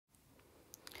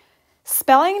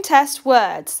Spelling Test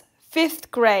Words, 5th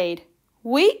grade,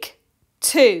 week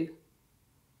 2.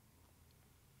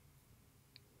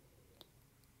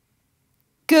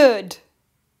 Good,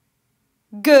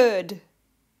 good.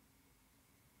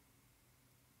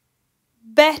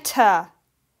 Better,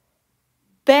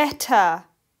 better.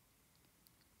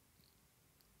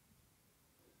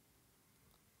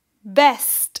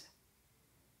 Best,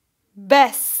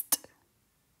 best.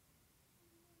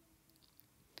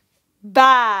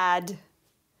 Bad,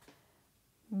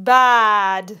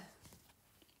 bad.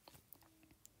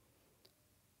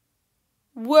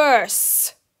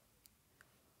 Worse,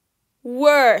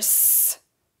 worse.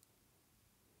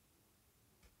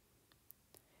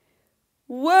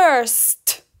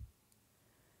 Worst,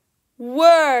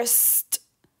 worst.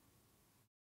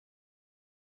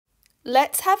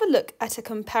 Let's have a look at a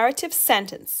comparative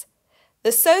sentence.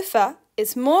 The sofa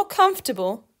is more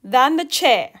comfortable than the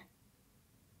chair.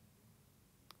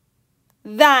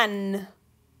 Than,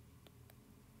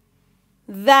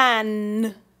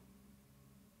 than.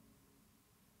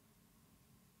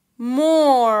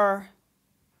 More,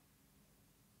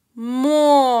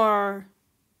 more.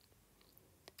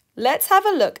 Let's have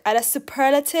a look at a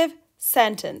superlative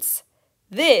sentence.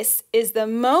 This is the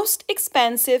most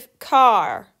expensive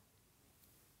car.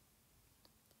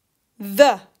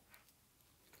 The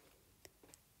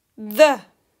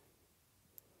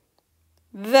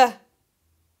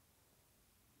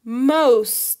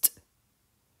most,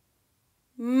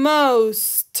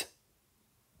 most,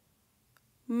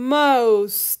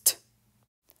 most.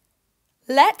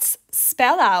 Let's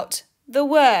spell out the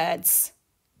words.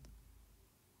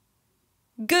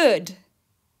 Good,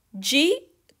 G-O-O-D.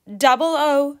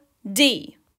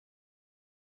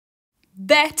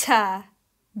 Better,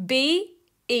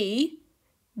 B-E-T-T-E-R.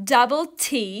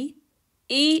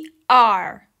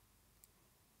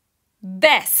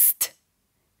 Best,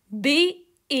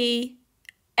 B-E-S-T.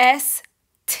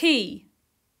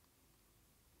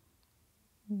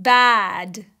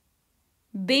 Bad,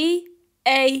 B-A-D.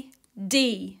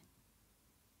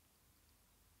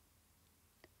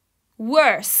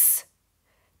 Worse,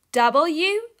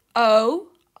 W-O-R-S-E.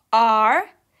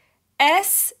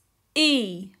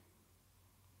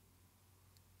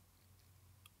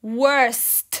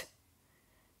 Worst,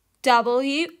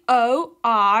 W-O-R-S-T.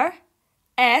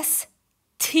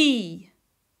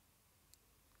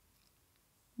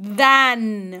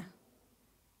 Than,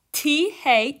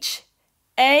 T-H-A-N.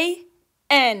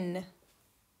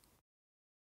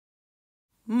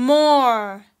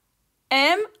 More,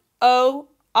 M-O-R-E.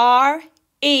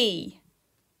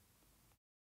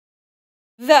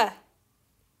 The,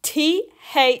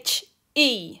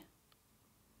 T-H-E.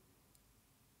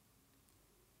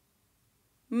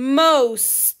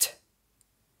 Most,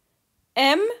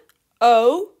 M-O-S-T.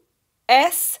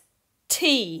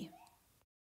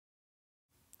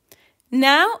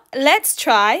 Now let's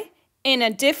try in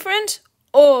a different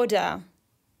order.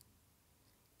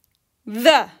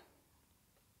 The,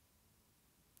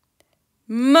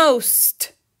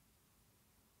 most,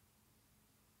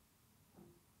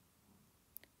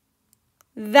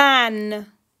 than,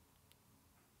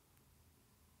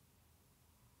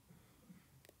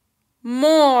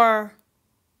 more,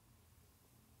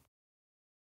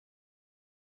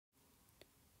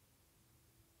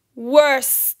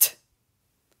 worst,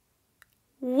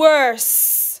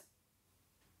 worse,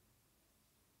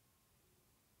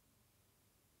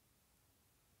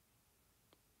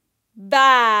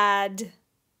 bad,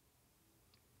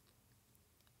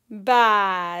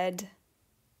 bad.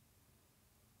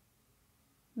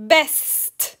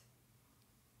 Best,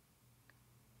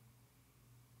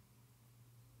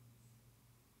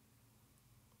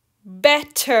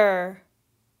 better,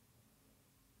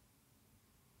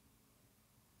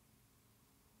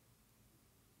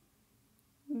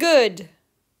 good.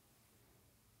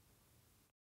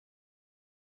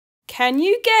 Can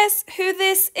you guess who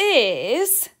this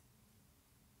is?